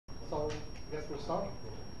So I guess we'll start.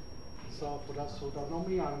 So for those who don't know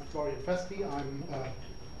me, I'm Florian Festi. I'm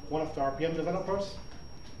one of the RPM developers.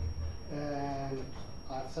 And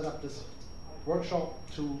I've set up this workshop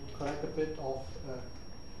to collect a bit of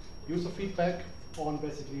user feedback on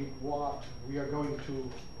basically what we are going to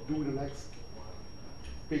do in the next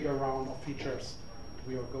bigger round of features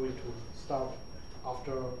we are going to start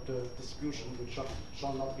after the distribution, which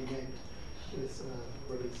shall not be named, is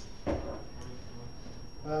released.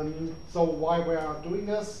 So why we are doing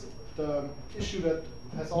this? The issue that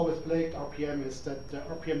has always plagued RPM is that the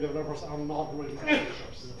RPM developers are not really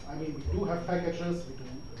packagers. I mean, we do have packages, we do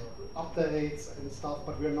updates and stuff,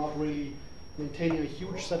 but we're not really maintaining a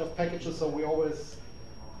huge set of packages. So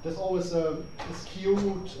there's always a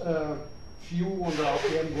skewed view on the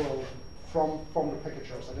RPM world from the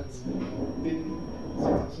packagers, and it's been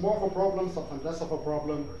sometimes more of a problem, sometimes less of a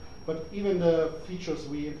problem. But even the features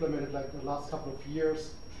we implemented like the last couple of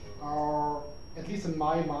years are, at least in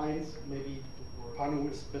my mind, maybe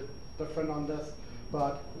Panu is a bit different on this,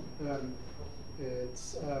 but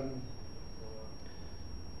it's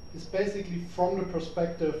basically from the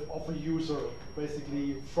perspective of a user,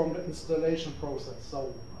 basically from the installation process.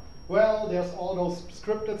 So, well, there's all those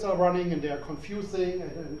scripts that are running and they are confusing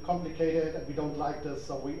and complicated, and we don't like this,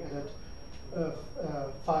 so we added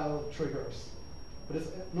file triggers. But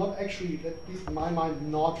it's not actually, at least in my mind,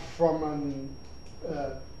 not from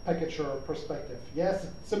a packager perspective. Yes,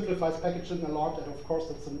 it simplifies packaging a lot, and of course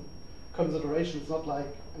that's a consideration. It's not like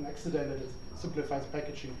an accident that it simplifies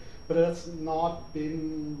packaging, but it's not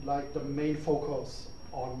been like the main focus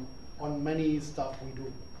on many stuff we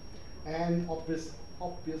do. And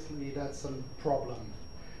obviously that's a problem.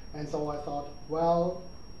 And so I thought, well,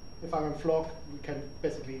 if I'm in Flock, we can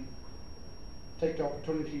basically take the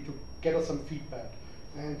opportunity to get us some feedback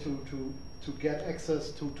and to get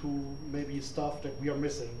access to maybe stuff that we are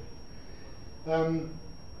missing.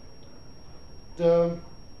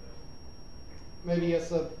 Maybe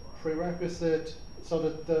as a prerequisite, so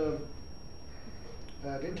that the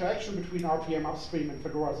interaction between RPM upstream and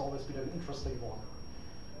Fedora has always been an interesting one.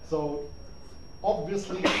 So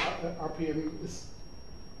obviously RPM is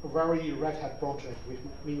a very Red Hat project.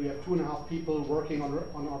 We have 2.5 people working on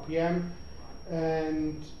RPM,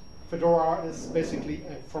 and Fedora is basically,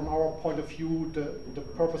 from our point of view, the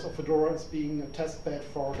purpose of Fedora is being a test bed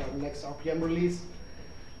for the next RPM release.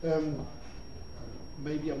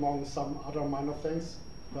 Maybe among some other minor things,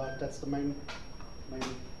 but that's the main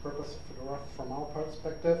purpose of Fedora from our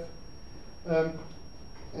perspective.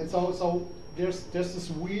 And so there's this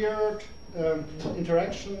weird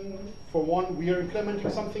interaction. For one, we are implementing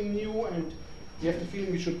something new, and we have the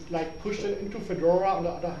feeling we should like push it into Fedora. On the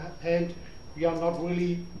other hand, we are not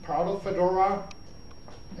really proud of Fedora,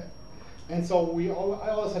 and so I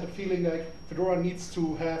always had a feeling that Fedora needs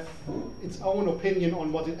to have its own opinion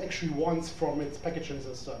on what it actually wants from its packaging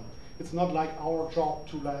system. It's not like our job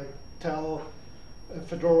to like tell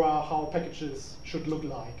Fedora how packages should look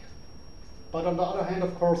like. But on the other hand,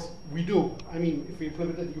 of course, we do. I mean, if we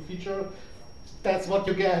implement a new feature, that's what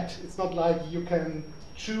you get. It's not like you can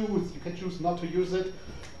choose not to use it,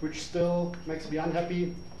 which still makes me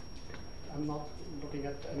unhappy. I'm not looking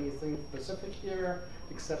at anything specific here,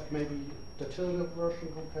 except maybe the tilde version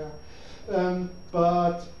compare.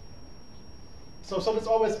 But so it's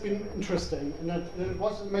always been interesting, and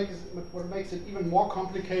what makes it even more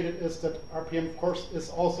complicated is that RPM, of course, is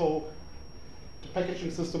also the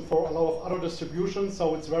packaging system for a lot of other distributions.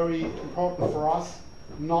 So it's very important for us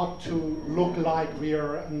not to look like we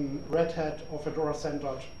are a Red Hat or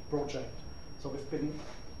Fedora-centered project. So we've been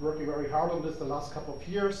working very hard on this the last couple of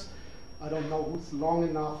years. I don't know who's long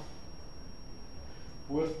enough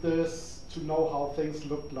with this to know how things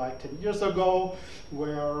looked like 10 years ago,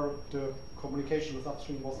 where the communication with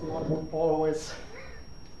upstream was not always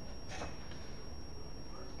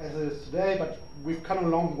as it is today, but we've come a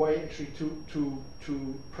long way actually to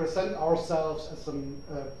present ourselves as an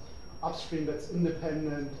upstream that's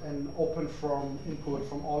independent and open from input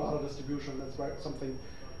from all other distributions. That's something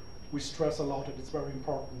we stress a lot, and it's very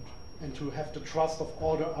important. And to have the trust of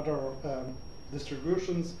all the other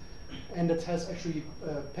distributions, and it has actually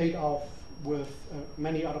paid off with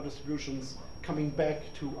many other distributions coming back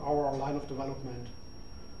to our line of development,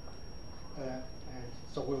 and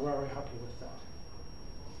so we're very happy with that.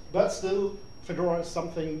 But still, Fedora is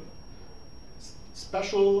something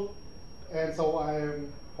special, and so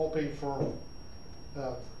I'm hoping for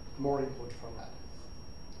more input from that.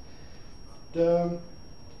 The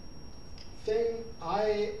thing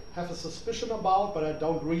I have a suspicion about, but I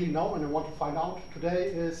don't really know, and I want to find out today,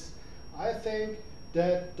 is I think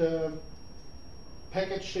that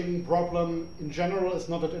packaging problem in general is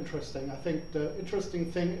not that interesting. I think the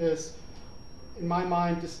interesting thing is, in my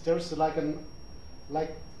mind, is there's like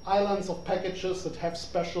islands of packages that have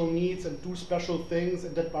special needs and do special things,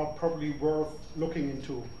 and that are probably worth looking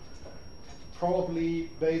into. Probably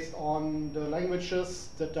based on the languages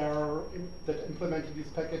that implemented these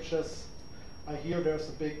packages. I hear there's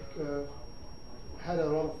a big had a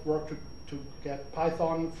lot of work to get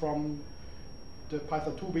Python from the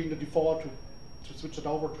Python 2 being the default to switch it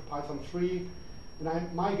over to Python 3.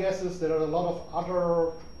 And my guess is there are a lot of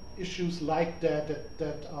other issues like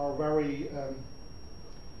that are very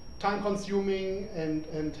time consuming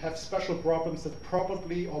and have special problems that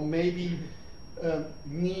probably or maybe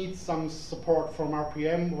need some support from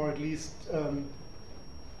RPM, or at least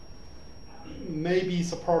maybe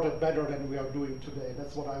supported better than we are doing today.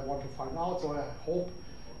 That's what I want to find out. So I hope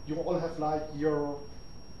you all have like your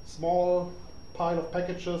small pile of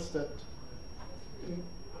packages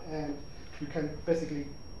and you can basically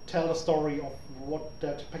tell the story of what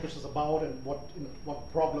that package is about and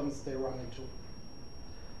what problems they run into.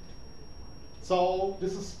 So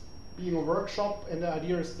this is being a workshop, and the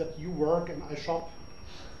idea is that you work and I shop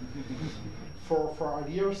for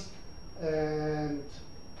ideas. And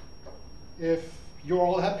if you're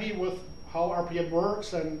all happy with how RPM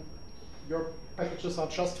works and your packages are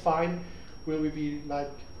just fine, will we be like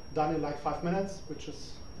done in like 5 minutes, which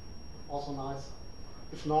is also nice.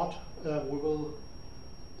 If not, we will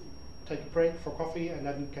take a break for coffee and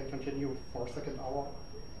then can continue for a second hour,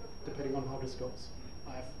 depending on how this goes.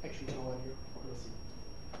 I have actually no idea. We'll see.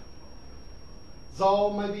 So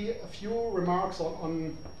maybe a few remarks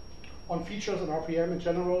on features and RPM in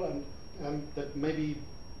general, and that may be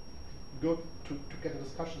good to get a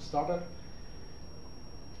discussion started.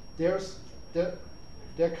 There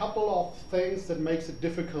are a couple of things that makes it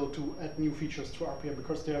difficult to add new features to RPM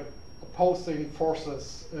because they're opposing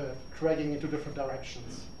forces dragging into different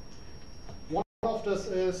directions. One of this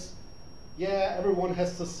is, yeah, everyone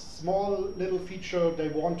has this small little feature they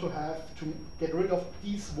want to have to get rid of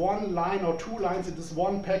these 1 line or 2 lines in this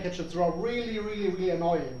one package. It's really, really, really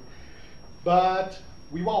annoying. But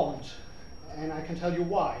we won't, and I can tell you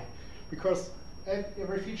why. Because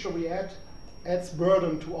every feature we add adds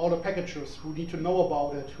burden to all the packagers who need to know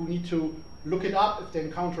about it, who need to look it up if they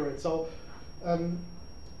encounter it. So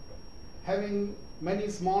having many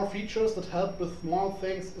small features that help with small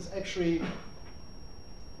things is actually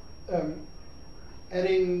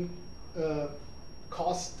adding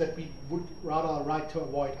costs that we would rather like to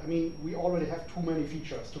avoid. I mean, we already have too many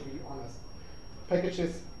features, to be honest.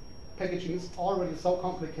 Packaging is already so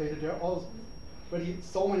complicated. There are already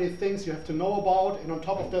so many things you have to know about, and on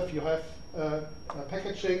top of that you have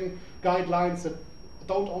packaging guidelines that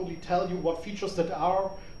don't only tell you what features that are,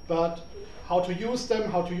 but how to use them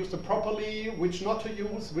properly, which not to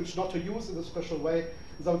use in a special way.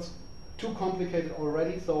 So it's too complicated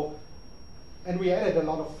already. So, and we added a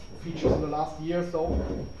lot of features in the last year, so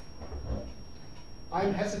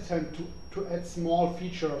I'm hesitant to add small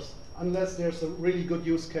features unless there's a really good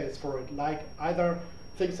use case for it, like either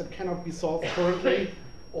things that cannot be solved currently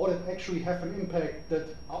or that actually have an impact that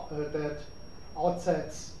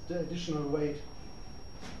outsets the additional weight,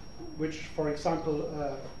 which, for example,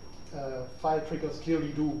 file triggers clearly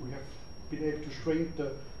do. We have been able to shrink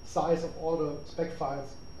the size of all the spec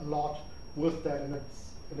files a lot with that, and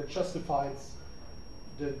it justifies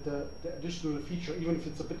the additional feature, even if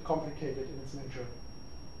it's a bit complicated in its nature.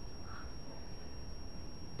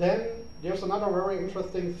 Then there's another very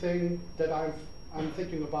interesting thing that I'm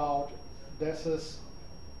thinking about. This is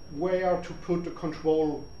where to put the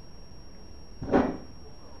control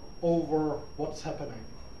over what's happening.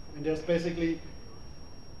 And there's basically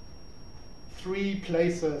 3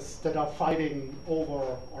 places that are fighting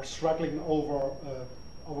over or struggling over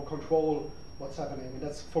control what's happening. And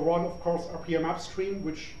that's, for one, of course, RPM upstream,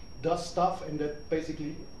 which does stuff and that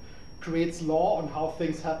basically creates law on how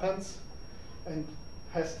things happens and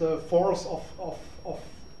has the force of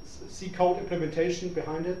C code implementation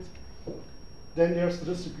behind it. Then there's the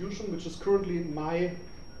distribution, which is currently, in my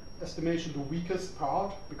estimation, the weakest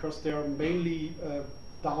part, because they are mainly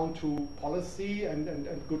down to policy and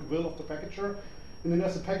goodwill of the packager. And then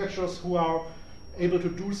there's the packagers who are able to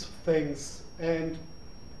do things. And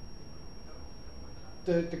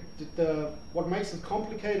what makes it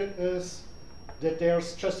complicated is that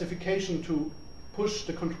there's justification to push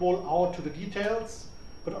the control out to the details,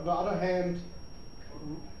 but on the other hand,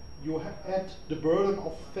 you add the burden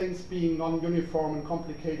of things being non-uniform and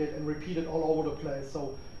complicated and repeated all over the place.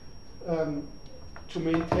 So to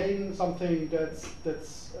maintain something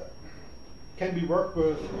that's can be worked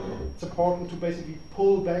with. It's important to basically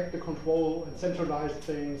pull back the control and centralize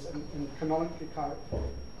things and canonically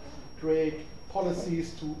create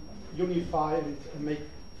policies to unify and make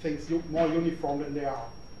things more uniform than they are.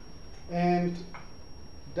 And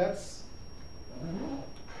that's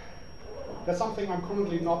something I'm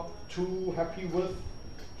currently not too happy with,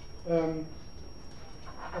 in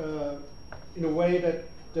a way that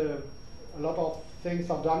a lot of things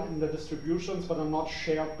are done in the distributions but are not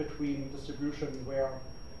shared between distributions, where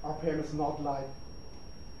RPM is not like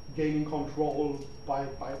gaining control by a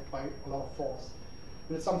lot of force.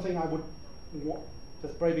 And it's something I would want.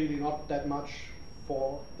 That's probably not that much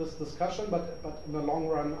for this discussion, but in the long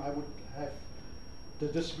run I would have the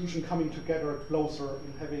distribution coming together closer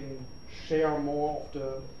and having share more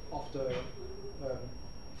of the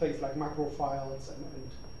things like macro files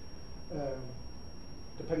and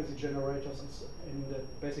dependency generators and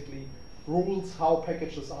basically rules how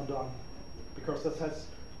packages are done, because this has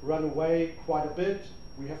run away quite a bit.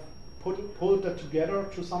 We have pulled that together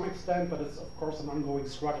to some extent, but it's of course an ongoing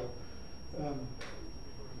struggle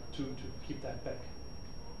to keep that back.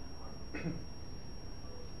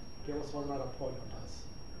 There was one other point on this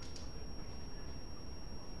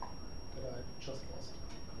that I just lost.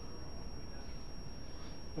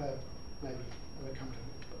 Maybe I will come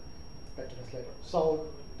back to this later. So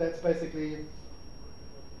that's basically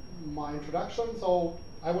my introduction. So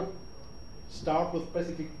I would start with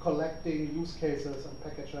basically collecting use cases and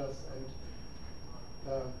packages, and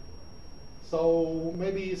so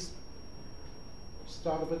maybe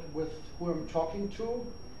start a bit with who I'm talking to,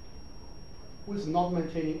 who is not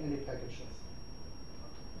maintaining any packages.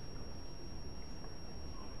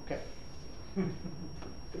 Okay.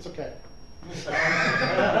 It's okay.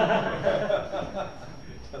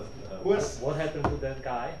 What happened to that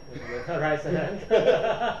guy? Raise a hand.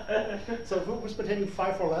 So who's maintaining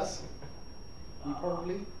 5 or less? You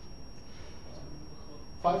probably.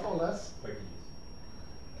 5 or less?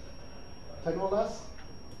 10 or less?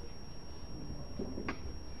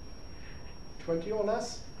 20 or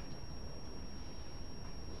less?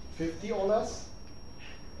 50 or less?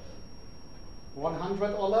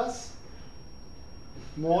 100 or less?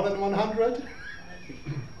 More than 100?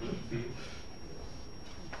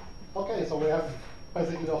 Okay, so we have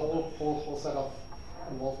basically the whole set of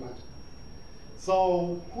involvement.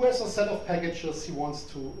 So who has a set of packages he wants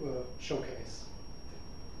to showcase?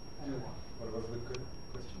 Anyone? What was the question?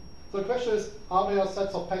 So the question is, are there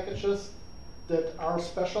sets of packages that are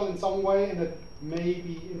special in some way and that may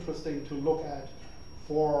be interesting to look at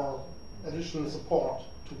for additional support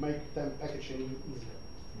to make them packaging easier?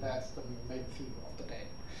 That's the main theme of the day.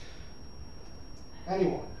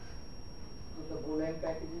 Anyone? The Golang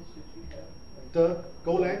packages which we have. The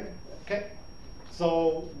Golang? Okay.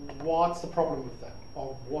 So what's the problem with that?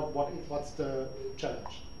 Or what's the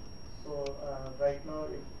challenge? So right now,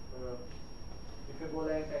 if a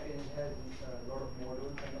Golang package has a lot of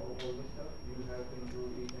modules and all this stuff, you have to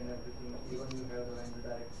include each and everything. Even you have the vendor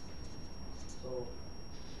direct. So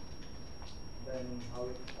then how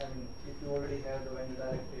it? I mean, if you already have the vendor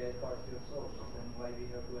directory as part of your source, then why we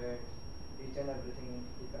have to add each and everything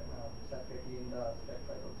separately in the spec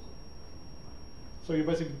file also? So you're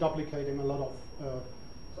basically duplicating a lot of.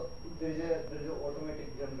 So there is a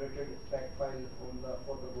automatic generated spec file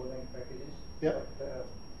for the Golang packages. Yep. But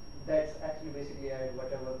that's actually basically add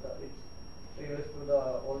whatever it's previous to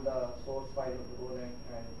all the source file of the Golang,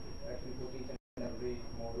 and it actually put each and every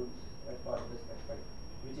modules as part of the spec file,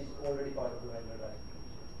 which is already part of the vendor directory.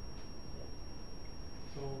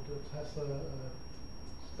 So that has a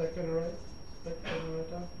spec generator.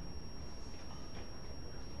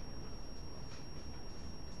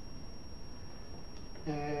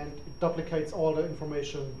 And it duplicates all the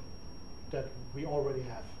information that we already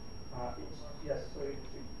have. Yes, so it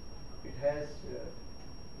has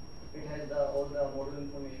all the model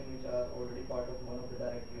information which are already part of one of the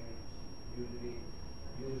directory which usually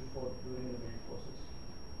used for during the build process.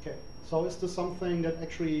 Okay, so is this something that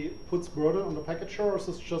actually puts burden on the packager, or is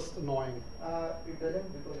this just annoying? It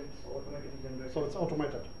doesn't, because it's automatically generated. So it's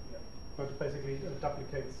automated, yeah. but it basically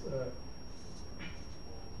duplicates.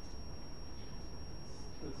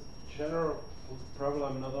 It's a general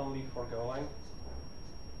problem not only for Golang.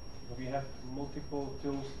 We have multiple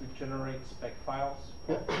tools to generate spec files.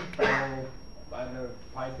 Perl, I don't know,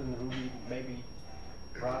 Python, Ruby, maybe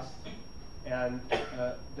Rust, and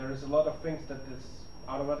there is a lot of things that is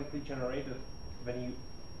automatically generated when you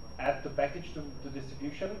add the package to the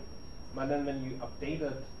distribution, but then when you update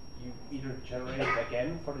it, you either generate it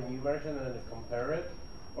again for the new version and then compare it,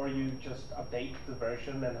 or you just update the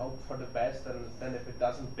version and hope for the best, and then if it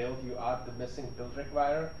doesn't build, you add the missing build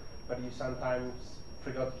require. but you sometimes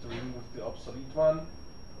forgot to remove the obsolete one,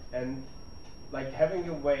 and like having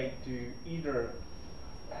a way to either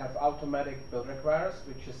have automatic build requires,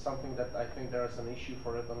 which is something that I think there is an issue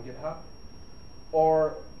for it on GitHub,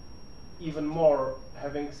 or even more,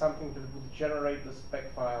 having something that would generate the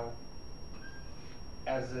spec file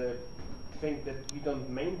as a thing that we don't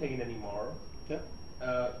maintain anymore. Yeah.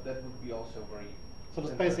 That would be also very. So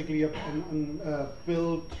that's basically a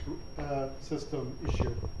build system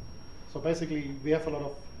issue. So basically, we have a lot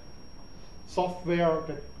of software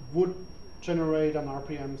that would generate an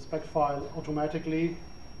RPM spec file automatically,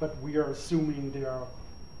 but we are assuming they are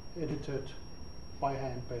edited by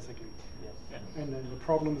hand, basically. Yes. And then the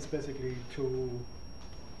problem is basically to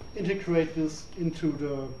integrate this into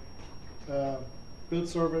the build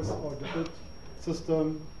service or the build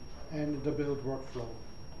system and the build workflow.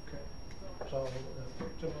 Okay. So the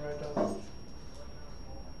generator.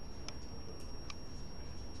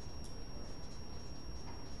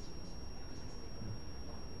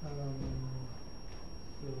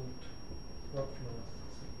 Build workflow.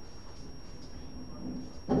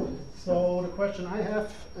 So the question I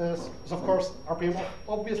have is of course, RPM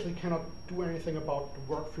obviously cannot do anything about the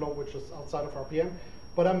workflow, which is outside of RPM,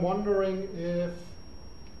 but I'm wondering if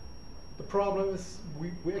the problem is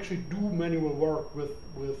we actually do manual work with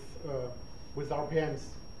RPMs,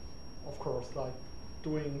 of course, like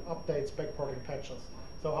doing updates, backporting patches.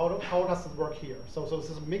 So how does it work here? So this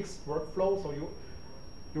is a mixed workflow. So you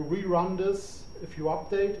rerun this if you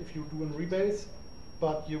update, if you do a rebase,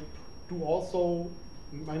 but you do also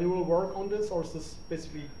manual work on this, or is this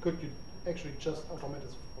basically, could you actually just automate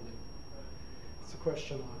this fully? It's a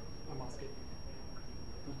question I'm asking.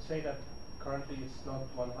 I would say that currently it's not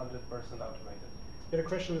 100% automated. Yeah, the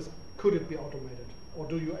question is, could it be automated, or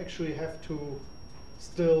do you actually have to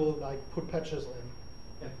still like put patches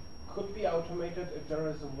in? It could be automated if there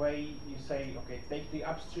is a way you say, okay, take the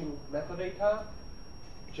upstream metadata,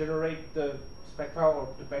 generate the spec file or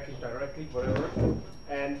the package directly, whatever,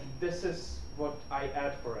 and this is what I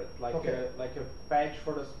add for it, like like a patch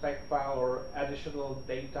for the spec file or additional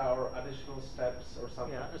data or additional steps or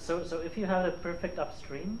something. Yeah. So if you have a perfect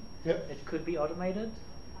upstream, Yep. it could be automated.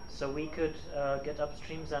 So we could get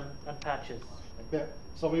upstreams and patches. Yeah.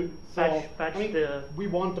 So Patch I mean, the- we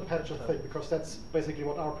want the patch thing because that's basically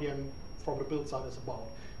what RPM from the build side is about.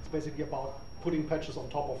 It's basically about putting patches on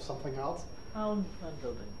top of something else. And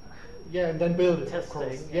building. Yeah, and then build it, of course.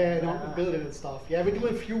 Testing, Yeah, yeah. build it and stuff. Yeah, we do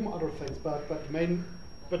a few other things, but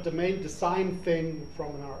the main design thing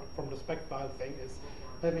from the spec file thing is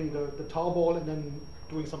having the tarball and then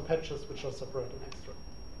doing some patches which are separate and extra.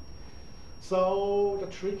 So the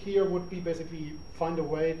trick here would be basically find a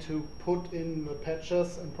way to put in the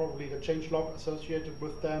patches and probably the changelog associated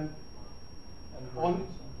with them on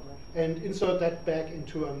and insert that back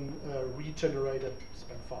into a regenerated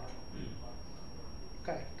spec file.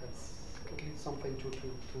 Okay, that's at least something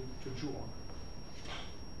to chew on.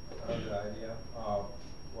 Another idea.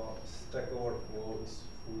 Well, Stack Overflow is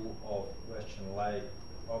full of questions like,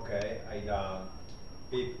 okay, I done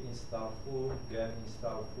pip install full, gem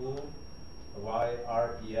install full. Why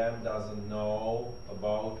RPM doesn't know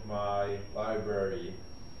about my library?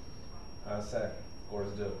 So, of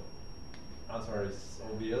course, the answer is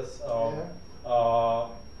obvious.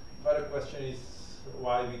 But the question is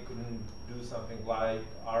why we couldn't do something like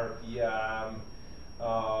RPM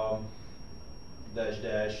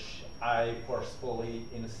I forcefully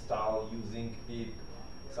install using pip,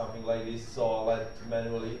 something like this. So let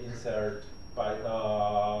manually insert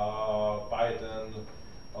Python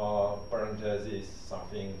parentheses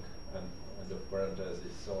something and the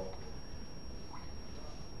parentheses. So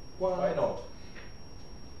Well, why not?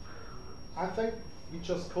 I think we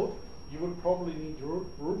just could. You would probably need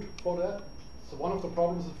root for that. So one of the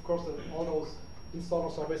problems, of course, that all those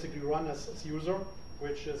installers are basically run as user,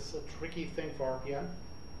 which is a tricky thing for RPM,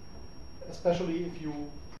 especially if you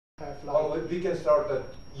have like. Well, we can start at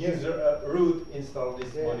user root install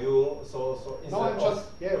this module. So instead of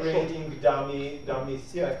creating dummy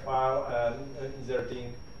spec file and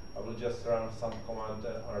inserting, I will just run some command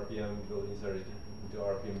and RPM will insert it into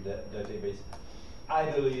RPM database.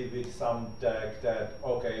 Ideally with some tag that,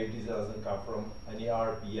 okay, this doesn't come from any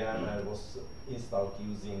RPM and was installed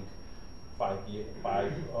using 5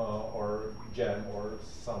 or gem or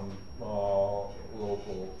some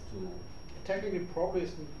local tool. Technically, probably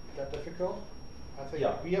isn't that difficult. I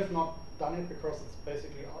think we have not done it because it's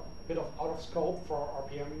basically a bit of out of scope for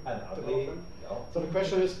RPM And development. So the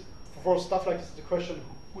question is, for stuff like this, the question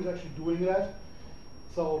who's actually doing that.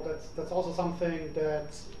 So that's also something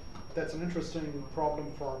that's an interesting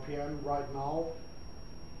problem for RPM right now.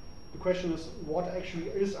 the question is what actually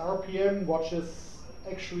is RPM, what is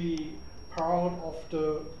actually part of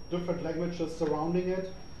the different languages surrounding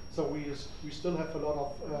it. So we still have a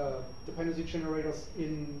lot of dependency generators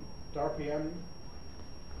in the RPM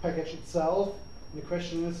package itself. And the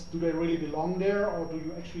question is, do they really belong there, or do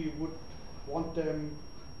you actually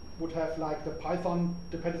would have like the Python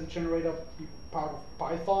dependency generator be part of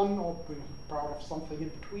Python or be part of something in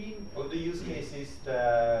between? Well, the use case is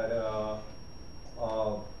that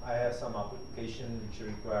I have some application which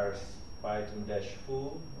requires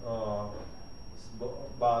Python-full,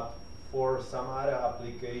 but for some other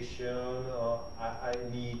application, I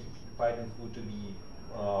need Python full to be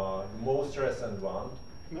the most recent one.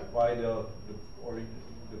 Yeah. Why the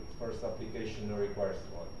first application requires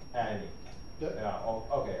any. Yeah,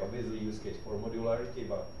 okay, obviously use case for modularity,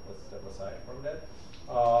 but let's step aside from that.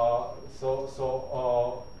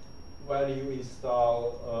 When you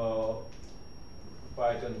install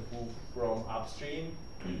Python full from upstream,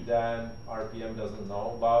 then RPM doesn't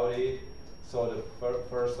know about it. So the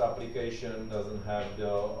first application doesn't have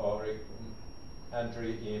the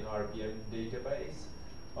entry in RPM database.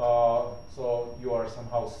 So you are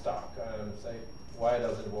somehow stuck and say, why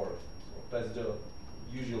does it work? So that's the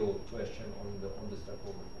usual question on the Stack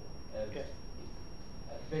Overflow. Okay.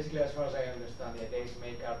 Basically, as far as I understand, the idea is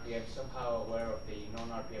make RPM somehow aware of the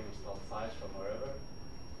non-RPM installed files from wherever,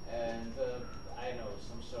 and I know,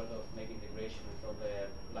 some sort of make integration with all the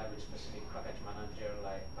language-specific package managers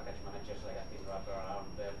like a thin wrapper around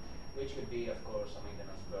them, which would be, of course, a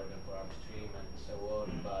maintenance burden for upstream and so on.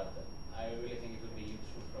 But I really think it would be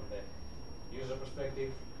useful from the user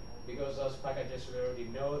perspective, because those packages we already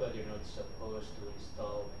know that you're not supposed to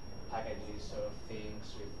install packages or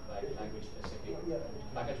things with like language-specific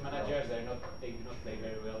package managers. They do not play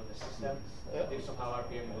very well in the system. But if somehow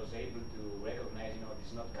RPM was able to recognize, this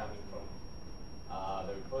is not coming from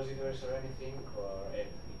the repositories or anything, or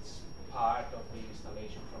it's part of the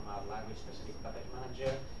installation from a language-specific package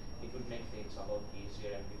manager, it would make things a lot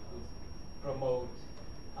easier, and it would promote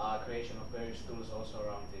creation of various tools also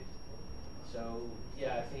around it. So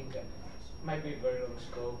yeah, I think it might be very long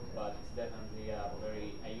scope, but it's definitely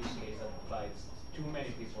a use case that applies too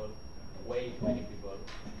many people, way too many people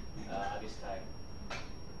at this time.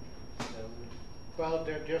 So Well,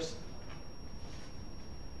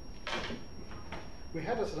 we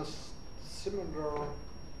had this in a similar,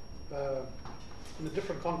 in a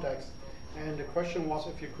different context, and the question was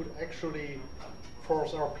if you could actually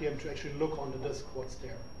force RPM to actually look on the disk what's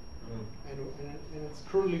there. And it's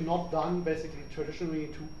currently not done basically traditionally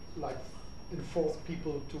to like enforce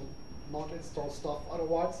people to not install stuff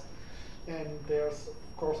otherwise. And there's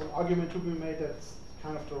of course an argument to be made that's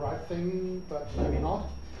kind of the right thing, but maybe not.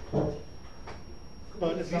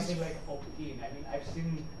 But it's something like opt-in. I mean, I've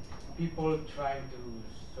seen people trying to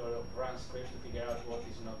sort of run scripts to figure out what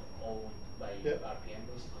is not owned by RPM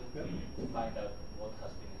basically, to find out what has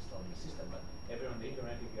been installed in the system. But everyone on the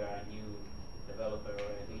internet, if you are a new developer or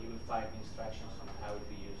anything, you will find instructions on how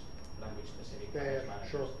to use language-specific package managers.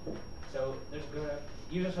 Sure. So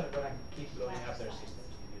users are gonna keep blowing up their systems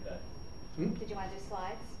to do that. Did you want to do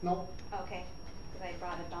slides? No. Okay, because I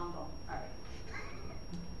brought a dongle. All right.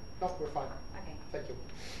 No, we're fine. Okay. Thank you.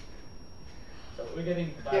 So we're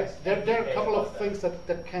getting back. Yes, there are a couple of things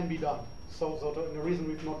that can be done. So the reason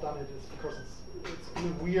we've not done it is because it's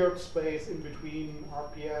in a weird space in between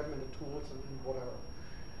RPM and the tools and whatever.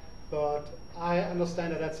 But I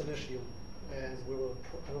understand that that's an issue, and I will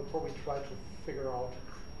probably try to figure out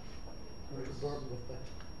how to burden with that.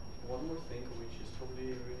 One more thing which is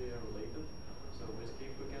probably really related. So basically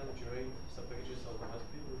if we can generate subpackages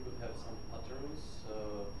automatically, we could have some patterns.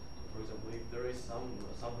 For example, if there is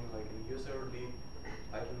something like a user-lib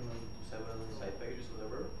Python 7 side packages,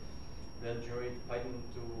 whatever, then generate Python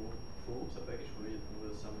to full subpackage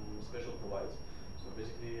with some special provides. So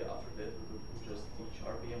basically after that we could just teach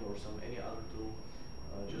RPM or any other tool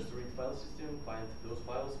just to read file system, find those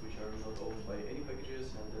files which are not owned by any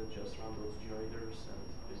packages, and then just run those generators and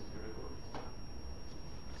basically record.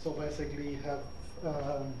 So basically have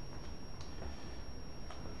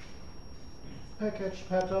package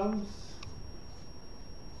patterns.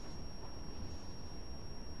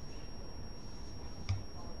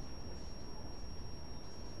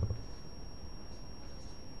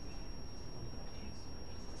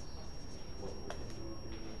 What we can do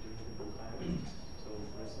during the build time. So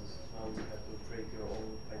for instance, now you have to create your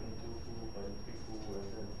own Python 2 full, Python 3 full, and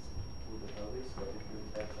then pull the file list. But if you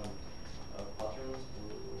have some patterns for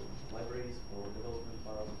libraries, for development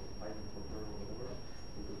files, for Python for Perl or whatever,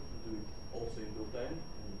 you could do it also in build time,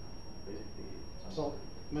 and basically. So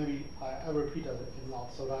maybe I repeat that again now.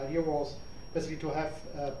 So the idea was basically to have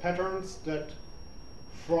patterns that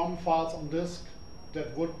from files on disk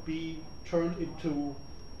that would be turned into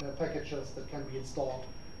packages that can be installed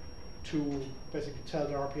to basically tell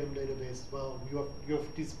the RPM database, well, you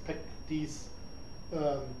have these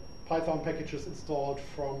Python packages installed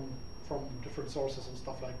from different sources and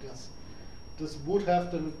stuff like this. This would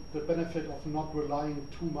have the benefit of not relying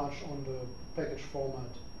too much on the package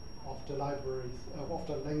format of the libraries, of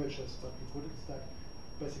the languages, but we could instead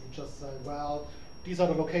basically just say, well, these are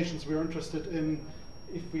the locations we're interested in.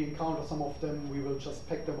 If we encounter some of them, we will just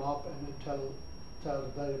pick them up and then tell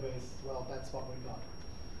the database, well, that's what we got.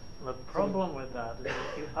 The problem with that is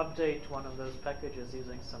if you update one of those packages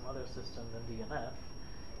using some other system than DNF,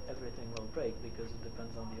 everything will break because it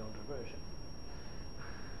depends on the older version.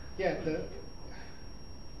 Yeah,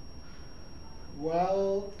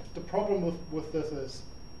 well, the problem with this is,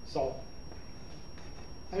 so,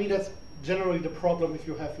 I mean, that's generally the problem if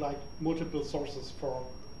you have like multiple sources for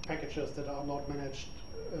packages that are not managed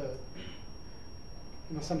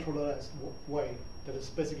in a centralized way. That is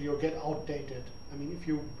basically you get outdated. I mean, if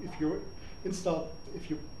you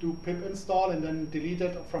do pip install and then delete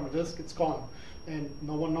it from the disk, it's gone, and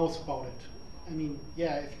no one knows about it. I mean,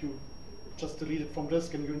 yeah, if you just delete it from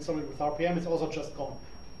disk and you install it with RPM, it's also just gone.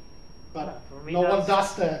 But no one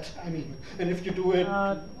does that. I mean, and if you do it,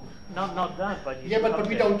 not that, but yeah, but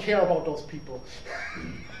we don't care about those people.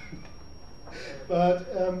 but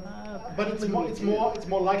it's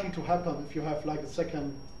more likely to happen if you have like a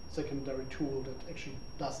secondary tool that actually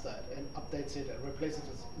does that and updates it and replaces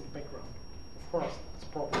it in the background. Of course, it's a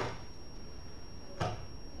problem.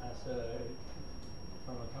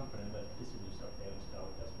 From a company that distributes RPMs to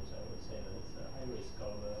our customers, I would say that it's a high risk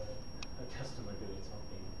of a customer doing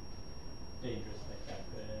something dangerous like that.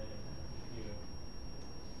 You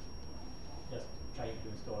just trying to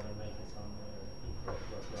install and make some incorrect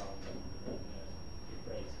workaround and then it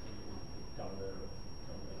breaks and you will down the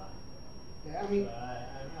line. Yeah, I mean, so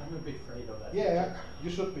I'm a bit afraid of that. Yeah, you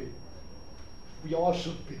should be. We all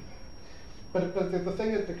should be. But the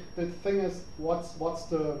thing is, what's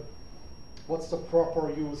the proper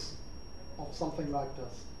use of something like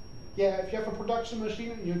this? Yeah, if you have a production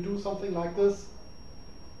machine and you do something like this,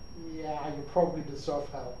 yeah, you probably deserve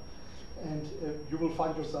hell, and you will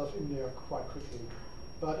find yourself in there quite quickly.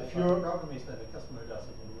 But if the problem is that the customer does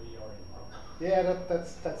it and we are in the problem. Yeah,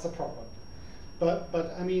 that's a problem.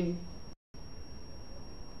 But I mean,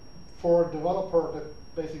 for a developer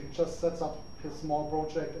that basically just sets up his small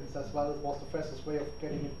project and says, well, it was the fastest way of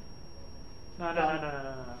getting it. No.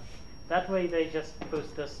 That way they just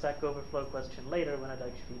post the Stack Overflow question later when it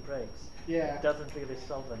actually breaks. Yeah. It doesn't really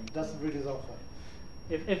solve anything. Doesn't really solve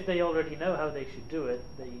it. If they already know how they should do it,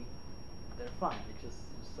 they're fine. They just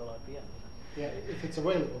install RPM. Yeah, if it's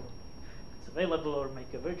available. It's available, or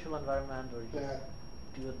make a virtual environment, or just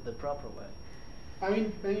do it the proper way. I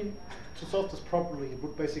mean, to solve this properly, it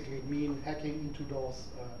would basically mean hacking into those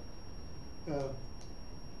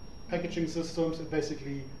packaging systems and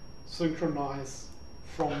basically synchronize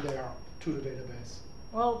from there to the database.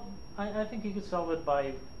 Well, I think you could solve it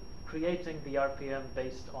by creating the RPM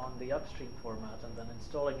based on the upstream format and then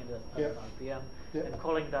installing it as an RPM and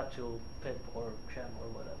calling that tool pip or chem or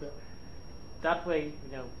whatever. That way,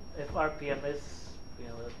 if RPM is,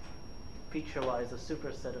 feature-wise a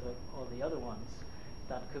superset of all the other ones,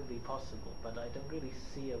 that could be possible. But I don't really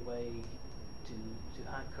see a way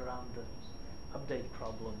to hack around the update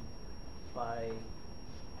problem by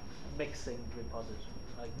mixing repositories,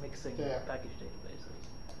 like mixing package databases.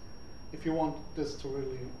 If you want this to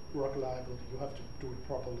really work reliably, you have to do it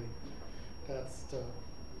properly. That's the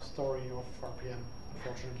story of RPM,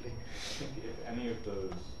 unfortunately. I think if any of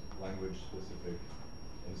those language-specific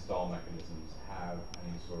install mechanisms have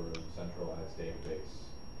any sort of centralized database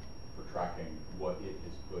for tracking what it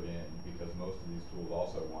has put in, because most of these tools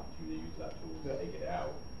also want you to use that tool to take it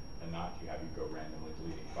out and not to have you go randomly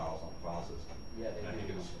deleting files on the file system. Yeah, and I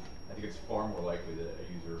think it's far more likely that a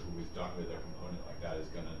user who is done with a component like that is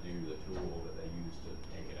going to do the tool that they use to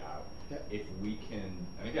take it out. If we can,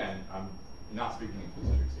 and again, I'm not speaking in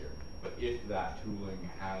specifics here, but if that tooling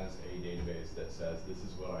has a database that says this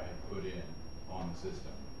is what I have put in on the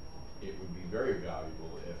system, it would be very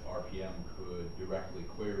valuable if RPM could directly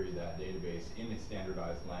query that database in a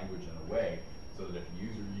standardized language in a way so that if a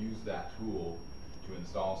user used that tool to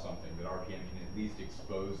install something, that RPM can at least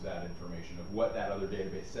expose that information of what that other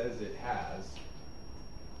database says it has.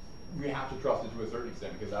 We have to trust it to a certain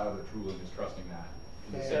extent because that other tooling is trusting that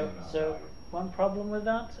in the same amount of So value. one problem with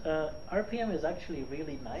that, RPM is actually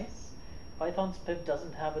really nice Python's pip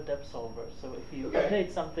doesn't have a deb solver, so if you Okay.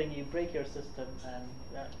 update something, you break your system, and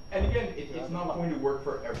And again, you're it's out of not luck. going to work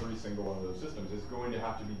for every single one of those systems. It's going to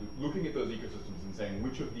have to be looking at those ecosystems and saying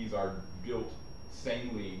which of these are built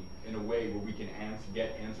sanely in a way where we can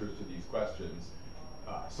get answers to these questions.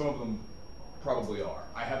 Some of them probably are.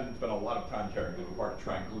 I haven't spent a lot of time tearing them apart to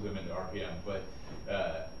try and glue them into RPM, but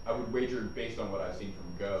I would wager, based on what I've seen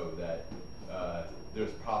from Go, that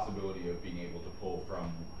there's possibility of being able to pull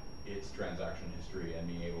from its transaction history and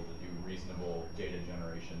being able to do reasonable data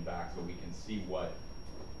generation back so we can see what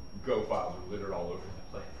Go files are littered all over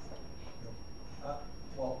the place.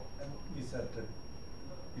 Well, and you said that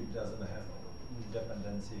it doesn't have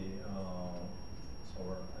dependency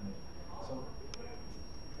solver. So,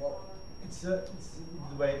 well, it's the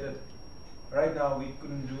way that right now we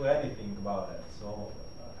couldn't do anything about it. So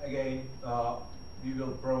again, we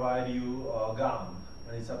will provide you a gun,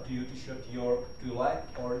 and it's up to you to shoot to light,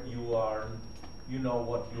 or you know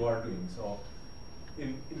what you are doing. So if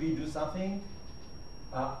we do something,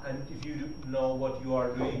 and if you know what you are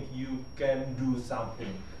doing, you can do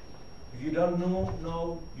something. If you don't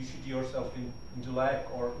know, you shoot yourself into leg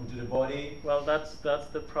or into the body. Well, that's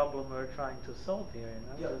the problem we're trying to solve here.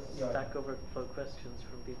 You know, Yeah, Just Stack Overflow questions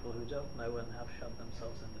from people who don't know and have shot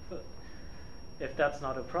themselves in the foot. If that's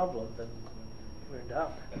not a problem, then we're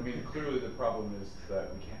down. And I mean, clearly the problem is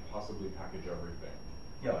that we can't possibly package everything.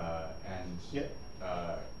 Yeah.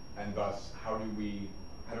 And thus, how do we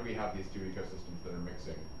have these two ecosystems that are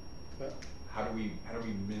mixing? How do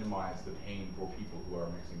we minimize the pain for people who are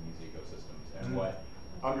mixing these ecosystems? And what,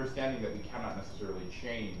 understanding that we cannot necessarily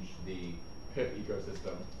change the pip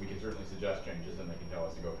ecosystem, we can certainly suggest changes and they can tell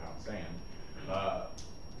us to go pound sand.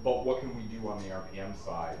 But what can we do on the RPM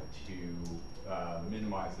side to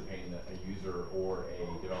minimize the pain that a user or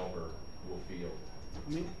a developer will feel?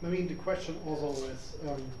 I mean, the question also is,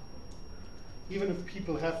 even if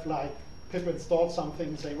people have like pip installed something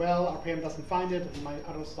and say, well, RPM doesn't find it and my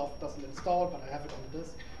other stuff doesn't install, but I have it on the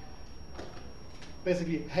disk.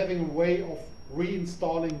 Basically, having a way of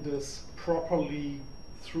reinstalling this properly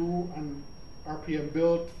through an RPM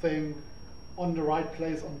build thing on the right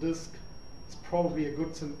place on disk is probably a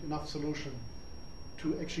good enough solution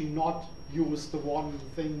to actually not use the one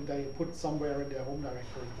thing they put somewhere in their home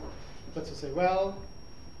directory. But to say, well,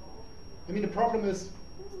 I mean, the problem is,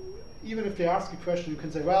 even if they ask a question, you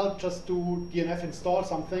can say, well, just do DNF install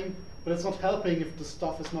something, but it's not helping if the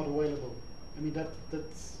stuff is not available. I mean,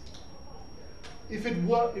 that's if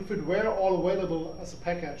it were all available as a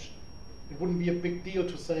package, it wouldn't be a big deal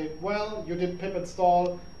to say, well, you did pip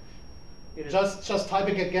install, just type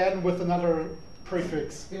it again with another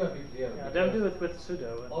prefix. Still a big deal. Yeah, don't do it with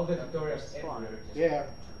sudo. All the tutorials everywhere. Yeah.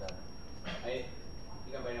 You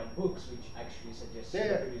can find books which actually suggest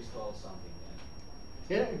Yeah. to install something.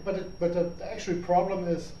 Yeah, but the actual problem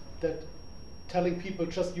is that telling people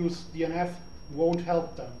just use DNF won't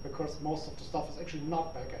help them, because most of the stuff is actually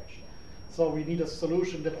not packaged. So we need a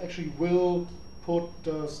solution that actually will put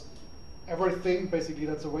everything basically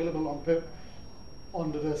that's available on pip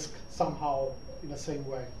on the disk somehow in the same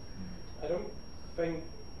way. I don't think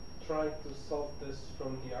trying to solve this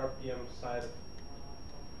from the RPM side of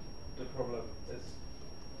the problem is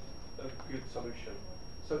a good solution.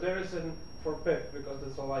 So there is for pip, because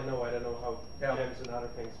that's all I know, I don't know how gems and other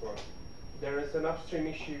things work. There is an upstream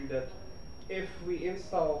issue that if we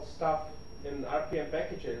install stuff in RPM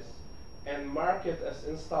packages and mark it as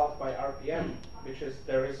installed by RPM, which is,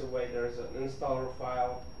 there is an installer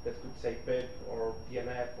file that could say pip or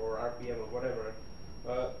DNF or RPM or whatever,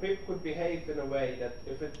 pip could behave in a way that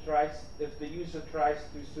if the user tries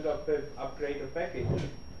to sudo pip upgrade a package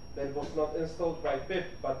that was not installed by pip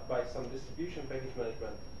but by some distribution package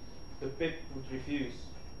management, the pip would refuse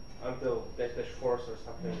until --force or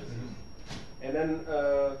something is used. And then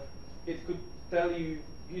it could tell you,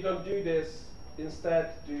 you don't do this,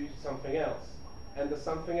 instead do something else. And the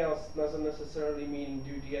something else doesn't necessarily mean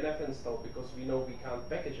do DNF install, because we know we can't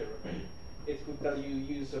package everything. It could tell you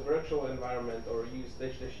use a virtual environment or use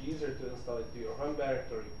 --user to install it to your home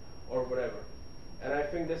directory or whatever. And I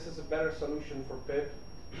think this is a better solution for pip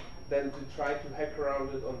than to try to hack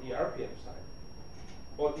around it on the RPM side.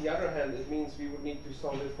 On the other hand, it means we would need to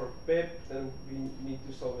solve it for pip, then we need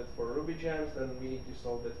to solve it for Ruby gems, then we need to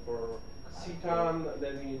solve it for Citon,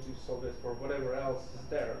 then we need to solve it for whatever else is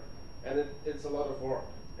there. And it's a lot of work.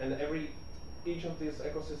 And each of these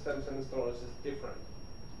ecosystems and installers is different.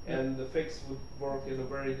 And the fix would work in a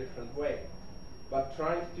very different way. But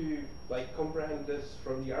trying to comprehend this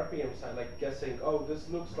from the RPM side, like guessing, oh, this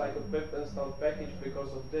looks like a pip installed package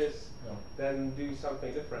because of this, then do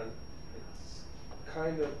something different. It's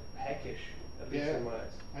kind of hackish, at least in my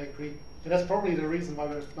eyes. I agree. And that's probably the reason why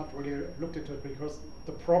we've not really looked into it, because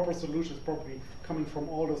the proper solution is probably coming from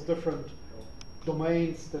all those different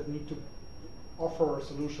domains that need to offer a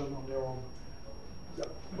solution on their own. Yeah,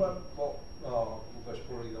 but Lukáš,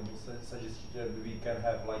 for example, suggested that we can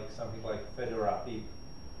have like something like Fedora pip,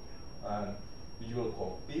 and we will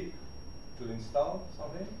call pip to install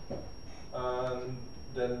something, and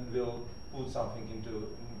then we'll put something into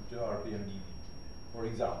RPMDB, for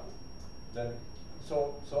example. Then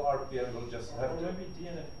so RPM will just have to. Maybe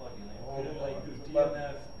DNF plugin. Like do But,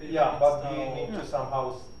 DNF pip yeah, but we install. need to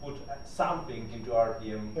somehow put something into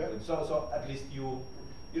RPM. Yeah. So at least you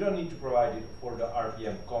don't need to provide it for the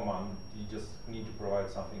RPM command. You just need to provide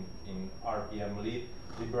something in RPM lib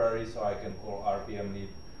library, so I can call RPM lib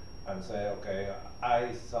and say, okay,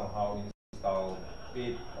 I somehow install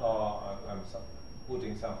pip. I'm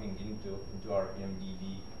putting something into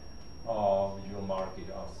RPMDB. We will mark it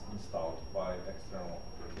as installed by external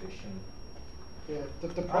application. Yeah,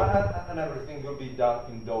 the problem. And everything will be done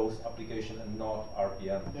in those applications and not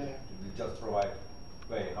RPM. Yeah. We just provide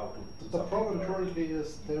way how to put The something problem there. currently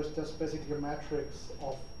is there's basically a matrix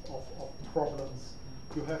of problems.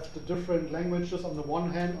 You have the different languages on the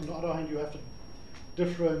one hand, on the other hand you have the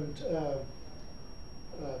different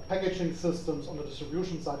packaging systems on the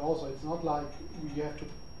distribution side also. It's not like you have to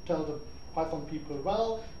tell the Python people,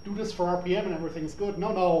 well, do this for RPM and everything is good.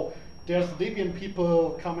 No, there's Debian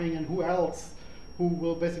people coming, and who else who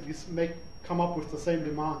will basically come up with the same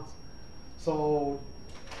demands. So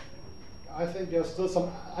I think there's still some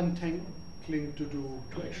untangling to do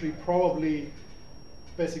to actually probably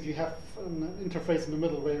basically have an interface in the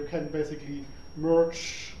middle where you can basically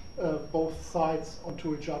merge both sides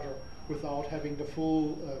onto each other without having the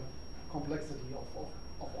full complexity of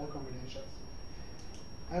all combinations.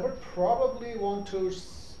 I would probably want to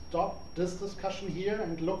stop this discussion here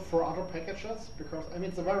and look for other packages, because I mean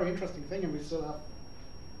it's a very interesting thing, and we still have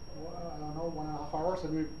I don't know 1.5 hours,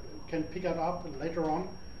 and we can pick it up later on.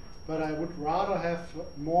 But I would rather have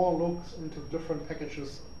more looks into different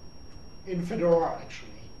packages in Fedora actually.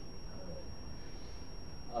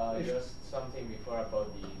 Just something before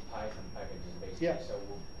about the Python packages, basically. Yeah. So,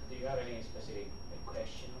 do you have any specific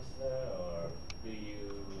questions there, or do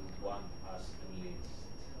you want us to list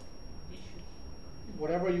issues?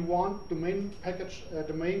 Whatever you want. The main package,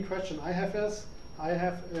 the main question I have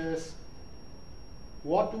is,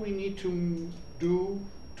 what do we need to do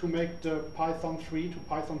to make the Python 3 to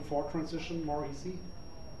Python 4 transition more easy?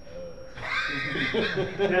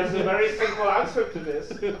 There's a very simple answer to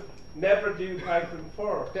this. Never do Python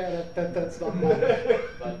 4. Yeah, that's not bad.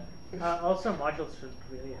 But Also, modules should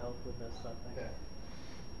really help with this, I think.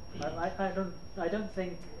 Yeah. I don't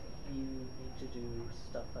think you need to do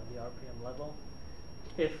stuff at the RPM level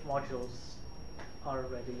if modules are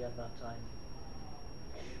ready at that time.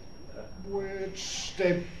 Which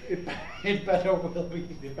it better will be.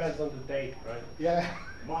 Depends on the date, right? Yeah.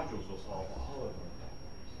 Modules will solve all of them.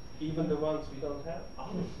 Even the ones we don't have.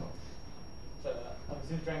 So I'm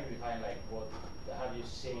still trying to define like what have you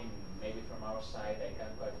seen maybe from our side. I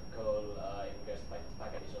can't quite recall in regards to Python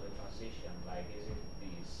packages or the transition. Like, is it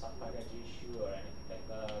the sub-package issue or anything like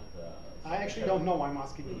that? I actually don't know. I'm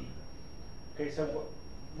asking you. Okay, so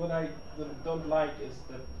what I don't like is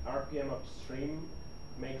that RPM upstream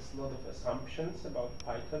makes a lot of assumptions about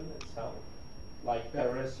Python itself. Like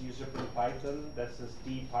there is user-built Python, this is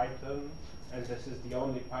the Python, and this is the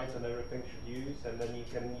only Python everything should use, and then you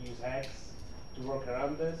can use X to work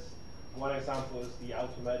around this. One example is the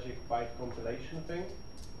automagic byte compilation thing,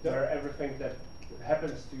 where everything that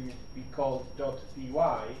happens to be called .py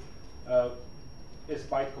is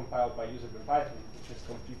byte compiled by user-built Python, which is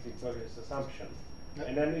completely bogus assumption.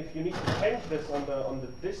 And then if you need to change this on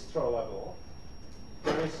the distro level,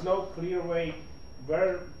 there is no clear way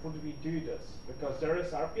where would we do this, because there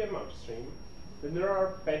is RPM upstream, then there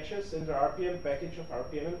are patches in the RPM package of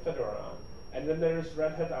RPM and Fedora, and then there is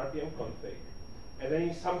Red Hat RPM config. And then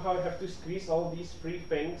you somehow have to squeeze all these three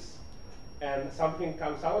things, and something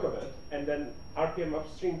comes out of it, and then RPM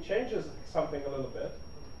upstream changes something a little bit,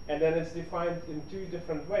 and then it's defined in two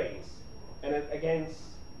different ways, and it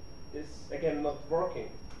is again not working.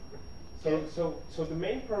 So the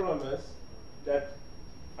main problem is that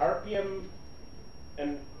RPM,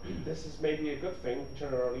 and this is maybe a good thing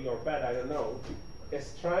generally or bad, I don't know,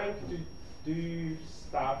 is trying to do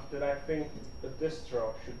stuff that I think the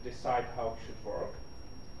distro should decide how it should work.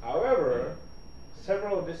 However,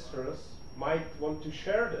 several distros might want to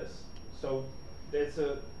share this, so it's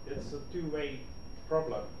a two-way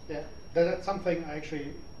problem. Yeah, that's something I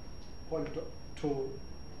actually pointed to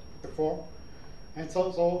before, and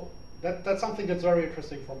so that's something that's very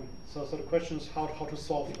interesting for me. So the question is how to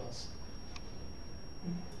solve this.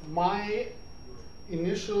 My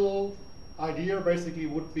initial idea basically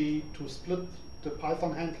would be to split the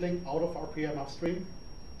Python handling out of RPM upstream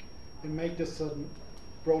and make this a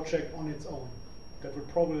project on its own that would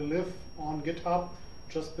probably live on GitHub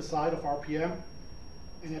just beside of RPM,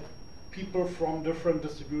 and that people from different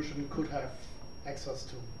distribution could have access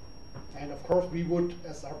to. And of course we would,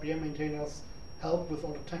 as RPM maintainers, help with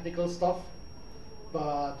all the technical stuff,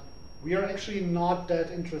 but we are actually not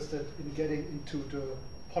that interested in getting into the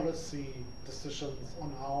policy decisions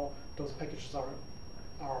on how those packages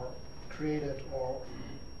are created or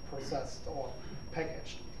processed or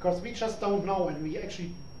packaged. Because we just don't know, and we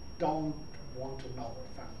actually don't want to know,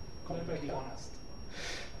 if I'm completely honest.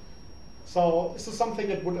 So this is something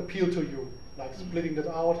that would appeal to you, like splitting it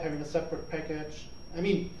out, having a separate package. I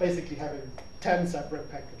mean, basically having 10 separate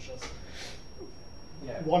packages.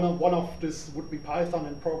 Yeah. One of this would be Python,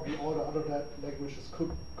 and probably all the other languages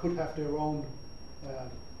could have their own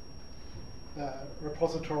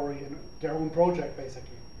repository and their own project,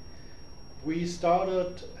 basically. We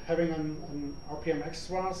started having an RPM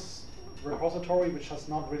extras repository, which has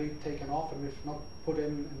not really taken off, and we've not put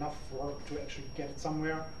in enough work to actually get it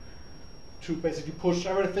somewhere, to basically push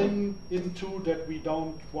everything into that we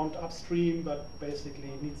don't want upstream, but basically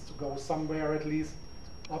needs to go somewhere at least,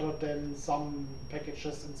 other than some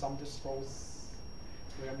packages in some distros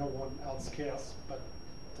where no one else cares, but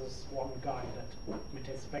there's one guy that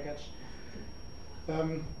maintains the package.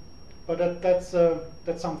 But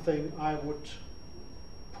that's something I would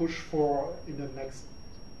push for in the next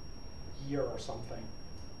year or something.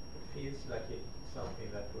 It feels like it's something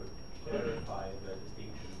that would clarify the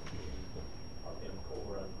distinction between RPM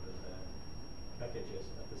core and the packages.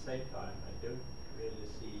 At the same time, I don't really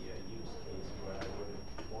see a use case where I would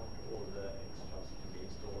want all the extras to be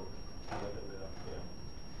installed together with RPM.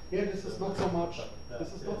 Yeah, this is not so much.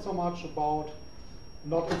 This is not so much about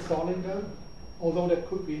not installing them, although that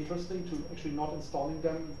could be interesting to actually not installing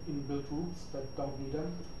them in build routes that don't need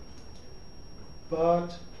them. But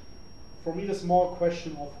for me, there's more a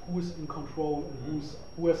question of who's in control and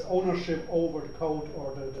who has ownership over the code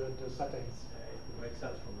or the settings. It makes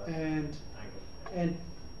sense from that and angle. And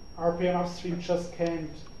RPM upstream just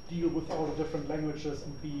can't deal with all the different languages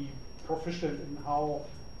and be proficient in all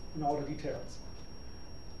the details.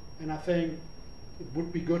 And I think it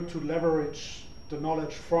would be good to leverage the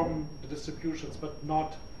knowledge from the distributions, but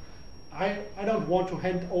not. I don't want to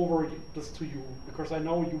hand over this to you, because I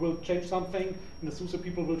know you will change something, and the SUSE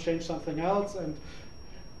people will change something else, and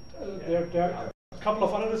there are a couple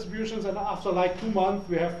of other distributions, and after like 2 months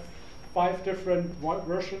we have 5 different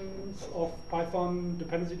versions of Python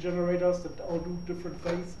dependency generators that all do different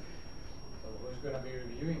things. So who's going to be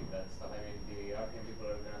reviewing that stuff? I mean, the RPM people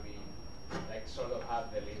are going to be like sort of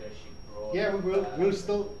have the leadership role. Yeah, we'll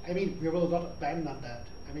still. I mean, we will not abandon that.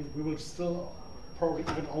 I mean, we will still probably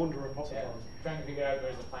even own the repository. Yeah, trying to figure out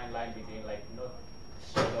where's the fine line between like not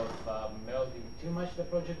sort of melding too much the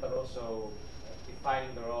project, but also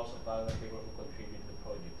defining the roles of other people who contribute to the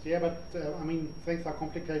project. Yeah, but I mean, things are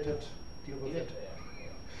complicated. Deal with it.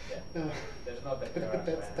 Yeah. There's not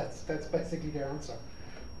that. That's basically the answer.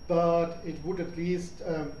 But it would at least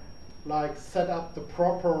like set up the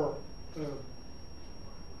proper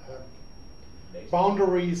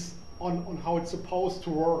boundaries on how it's supposed to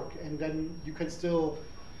work, and then you can still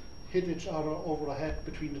hit each other over the head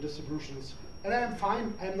between the distributions. And I'm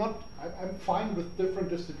fine. I'm fine with different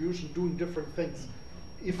distributions doing different things,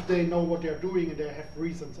 if they know what they're doing and they have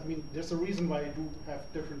reasons. I mean, there's a reason why you do have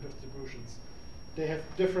different distributions. They have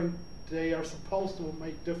different. They are supposed to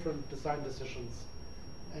make different design decisions,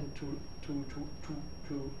 and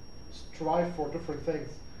to strive for different things.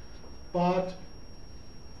 But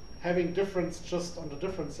having difference just on the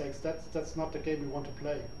different sakes, that's not the game we want to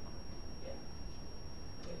play. Yeah.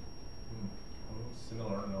 On a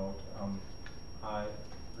similar note, I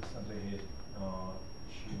recently hit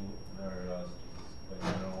issue where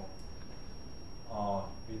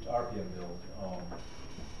with RPM build.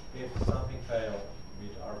 If something failed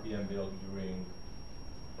with RPM build during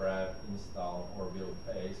prep, install, or build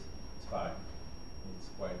phase, it's fine. It's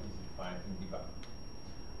quite easy to find and debug.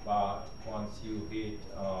 But once you hit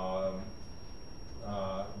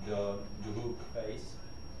the hook phase,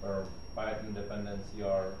 where Python dependency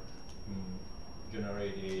are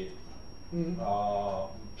generated,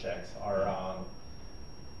 checks are run,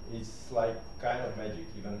 it's like kind of magic,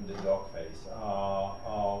 even the doc phase,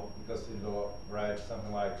 because it will write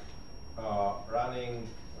something like running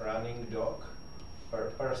doc,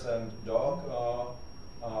 percent doc,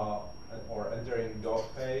 or entering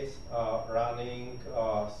doc phase, running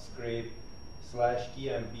script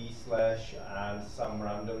 /tmp/ and some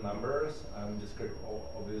random numbers, and the script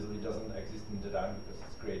obviously doesn't exist in the time because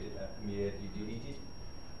it's created and immediately deleted.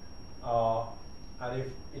 And if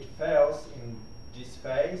it fails in this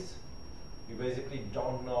phase, you basically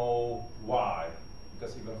don't know why,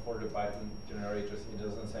 because even for the Python generators, it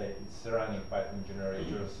doesn't say it's running Python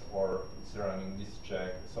generators or it's running this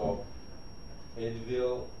check. So it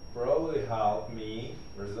will probably help me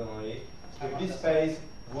personally if this phase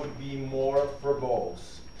would be more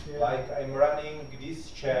verbose. Yeah. Like I'm running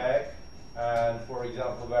this check, and for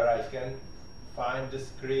example, where I can find the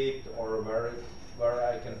script or where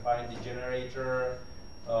I can find the generator.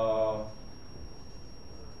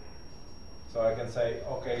 So I can say,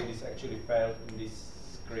 okay, this actually failed in this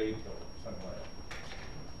script or something like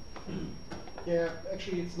that. Yeah,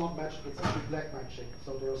 actually it's not magic, it's actually black magic.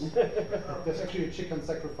 So there's actually a chicken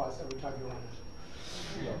sacrifice every time you run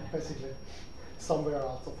it. Yeah. Basically. Somewhere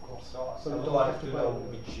else, of course. So you I'd don't like have to to know buy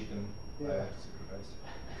which chicken I have to sacrifice.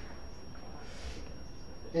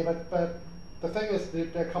 Yeah, but the thing is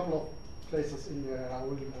that there are a couple of places in there that are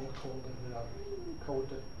really old code and there are code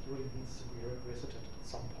that really needs to be revisited at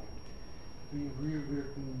some point. We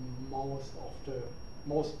rewritten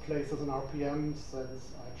most places in RPMs that is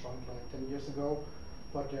I tried like 10 years ago,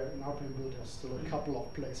 but there in RPM build there's still a couple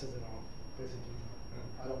of places that are basically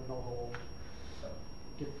I don't know how old.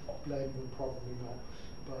 Git blame will probably know,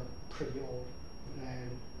 but pretty old,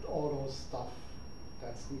 and all those stuff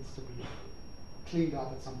that needs to be cleaned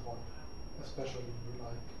up at some point. Especially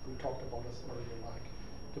like we talked about this earlier, like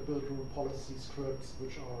the build rule policy scripts,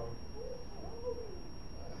 which are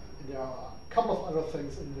there are a couple of other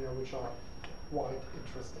things in there which are quite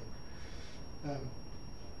interesting.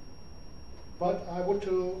 But I want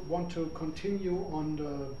to continue on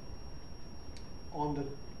the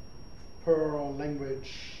per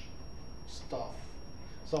language stuff.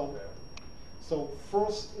 So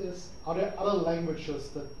first is, are there other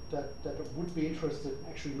languages that would be interested in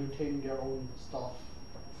actually maintaining their own stuff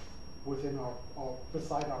within or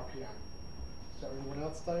beside RPM? Is there anyone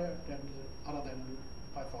else there other than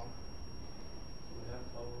Python? We have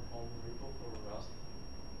our own repo for Rust.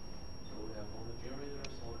 So we have all the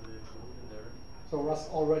generators, all the code in there. So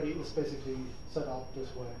Rust already is basically set up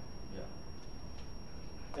this way. Yeah.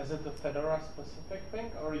 Is it a Fedora specific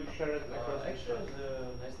thing, or you share it across? Actually, the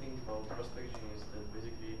nice thing about Rust packaging is that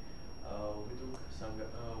basically we took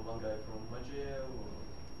one guy from Mageia,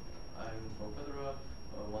 I'm from Fedora,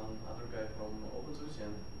 one other guy from OpenSUSE,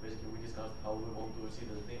 and basically we discussed how we want to see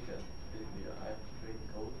the thing, and basically I create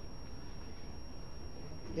code.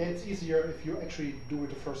 Yeah, it's easier if you actually do it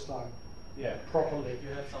the first time. Yeah. Properly. If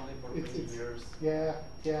you have something for 20 years. Yeah,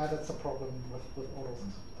 that's a problem with all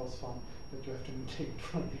those fun that you have to maintain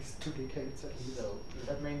for at least 2 decades at least. So is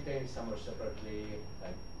that maintained somewhere separately,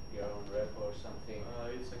 like your own rep or something?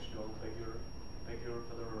 It's actually on Pagure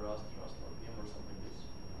Fedora Rust RPM or something like this.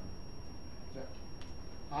 Yeah.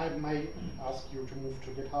 I may ask you to move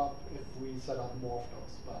to GitHub if we set up more of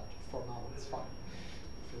those, but for now it's fine.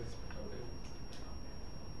 Okay.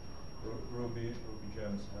 Ruby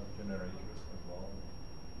gems have generators as well.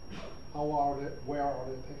 Where are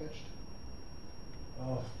they packaged?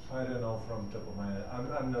 Oh, I don't know from top of my head.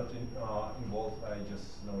 I'm not involved. I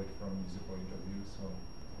just know it from user point of view. So.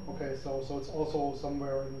 Okay, so it's also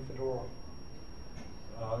somewhere in Fedora.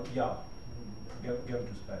 Yeah, Gem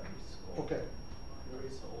to spec is called. Okay. There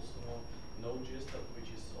is also Node.js stuff which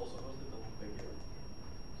is also hosted on Pagure.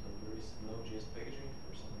 So there is Node.js packaging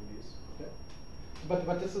for something like this. Yeah.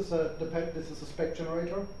 But this is a spec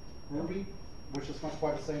generator, Ruby, which is not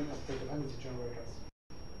quite the same as the dependency generators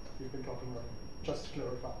we've been talking about. Just to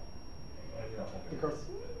clarify. Yeah, okay. Because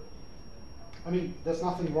I mean, there's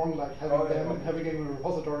nothing wrong like having them and having it in a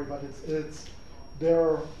repository, but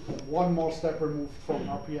they're one more step removed from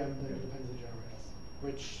RPM than the dependency generators,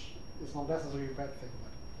 which is not necessarily a bad thing,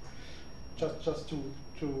 but just to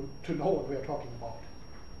know what we are talking about.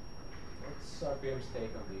 What's RPM's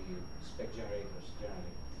take on the spec generators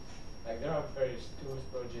generally? Like there are various tools,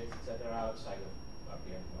 projects, etc. outside of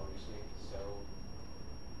RPM, obviously. So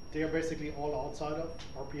they are basically all outside of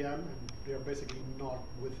RPM, and they are basically not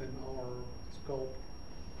within our scope.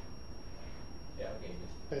 Yeah, okay.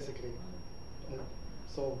 Basically.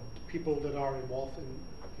 So people that are involved in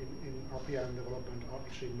RPM development are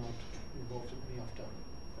actually not involved in any of them.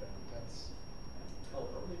 That's well,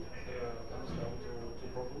 probably it comes down to two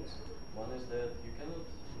problems. One is that you cannot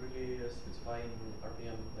really specify in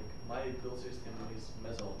RPM, like my build system is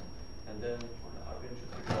Meso, and then RPM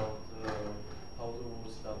should figure out how to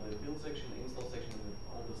set up the build section, install section, and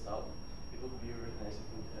all the stuff. It would be really nice if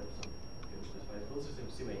we would have some specified build system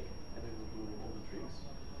CMake, and it would do all the tricks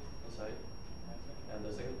inside.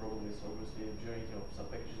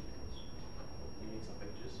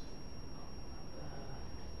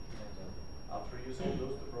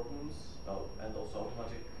 tools and also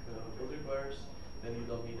automatic build requires, then you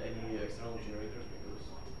don't need any external generators because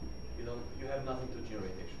you have nothing to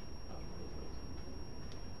generate actually.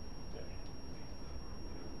 Yeah.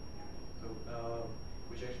 So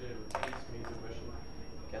which actually leads me to the question: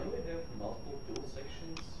 can we have multiple build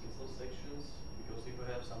sections, install sections? Because if we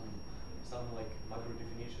have some like macro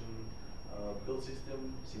definition build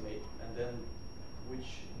system, CMake, and then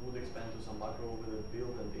which would expand to some macro with a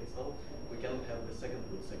build and install, we cannot have the second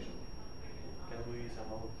build section. Can we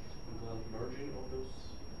somehow implement merging of those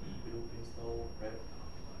build, install, rep?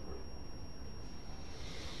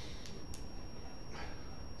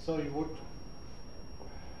 So you would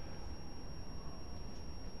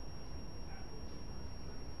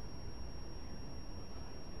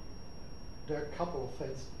there are a couple of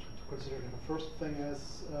things to consider. The first thing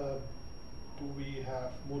is, do we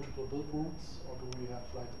have multiple build routes, or do we have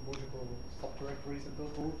like multiple subdirectories and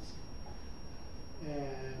build routes?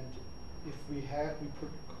 And if we had, we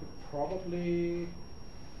could probably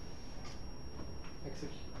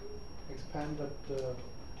expand the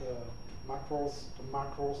macros. The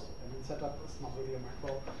macros, I mean, setup is not really a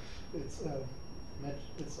macro.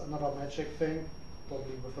 It's another magic thing,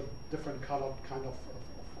 probably with a different colored kind of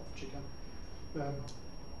chicken.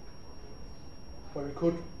 But we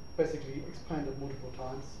could basically expand it multiple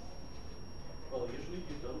times. Well, usually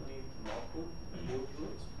you don't need multiple build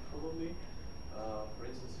routes, probably. For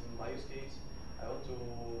instance, in my use case, I want to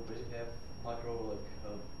basically have macro like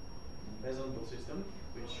Meson build system,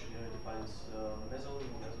 which defines Meson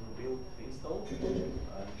build install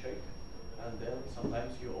and check. And then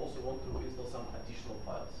sometimes you also want to install some additional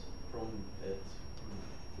files from that.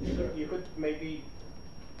 You could maybe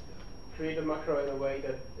create a macro in a way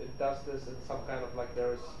that it does this in some kind of like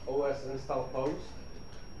there is OS install post,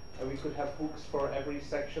 and we could have hooks for every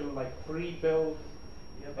section like pre-build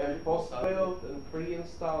and post-build and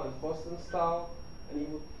pre-install and post-install, and you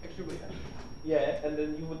would actually and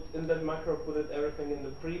then you would in that macro put it everything in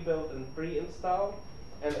the pre-build and pre-install,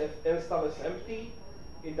 and if install is empty,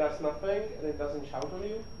 it does nothing and it doesn't shout on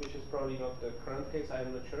you, which is probably not the current case,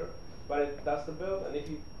 I'm not sure, but it does the build, and if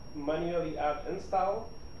you manually add install,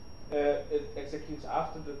 it executes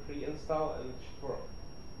after the pre-install and it should work.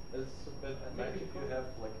 It's a bit magical. If you have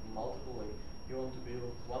like multiple, like you want to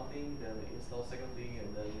build one thing, then install second thing,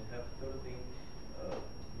 and then you have third thing,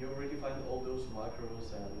 you already find all those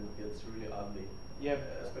macros and it gets really ugly. Yeah.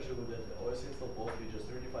 Especially with that OS install post, you just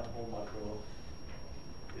redefine whole macro.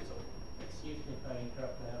 It's all. Excuse me if I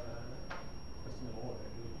interrupt, I have a question of order.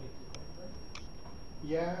 Do we need to confirm?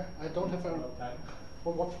 Yeah, I don't have a time.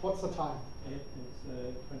 What's the time? It's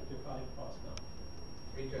 25 past now.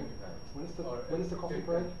 3:25. When is the coffee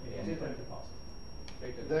break? It's 20 past.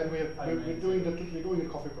 Then we're doing the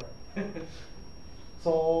coffee break.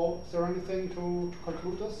 So is there anything to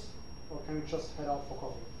conclude this, or can we just head out for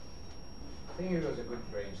coffee? I think it was a good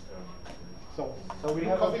brainstorm. So we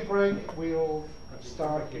have coffee break. We'll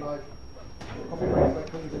start like coffee break like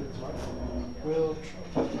 20 minutes, right? We'll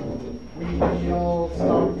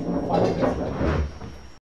start